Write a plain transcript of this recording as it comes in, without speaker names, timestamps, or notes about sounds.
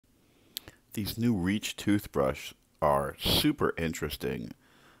These new Reach toothbrush are super interesting.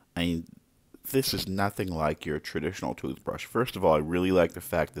 I mean, this is nothing like your traditional toothbrush. First of all, I really like the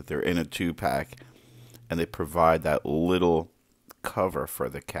fact that they're in a two pack and they provide that little cover for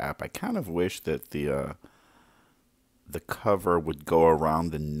the cap. I kind of wish that the cover would go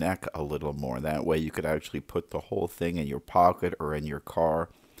around the neck a little more. That way you could actually put the whole thing in your pocket or in your car.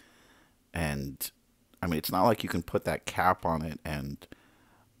 And I mean, it's not like you can put that cap on it and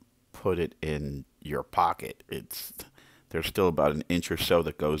put it in your pocket. It's there's still about an inch or so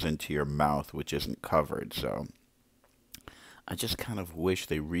that goes into your mouth, which isn't covered. So I just kind of wish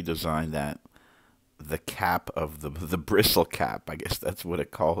they redesigned that the cap of the bristle cap. I guess that's what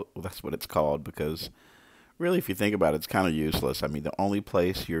it's called because really, if you think about it, it's kind of useless. I mean, the only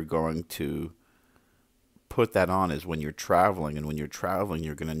place you're going to put that on is when you're traveling, and when you're traveling,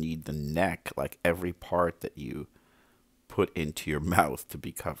 you're going to need the neck, like every part that you put into your mouth to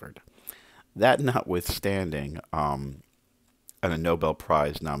be covered. That notwithstanding, and a Nobel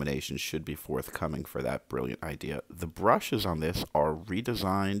Prize nomination should be forthcoming for that brilliant idea. The brushes on this are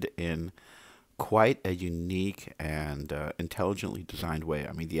redesigned in quite a unique and intelligently designed way.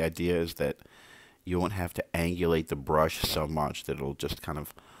 I mean, the idea is that you won't have to angulate the brush so much that it'll just kind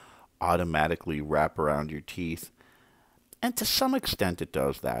of automatically wrap around your teeth. And to some extent, it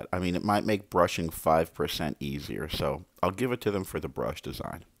does that. I mean, it might make brushing 5% easier, so I'll give it to them for the brush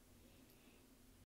design.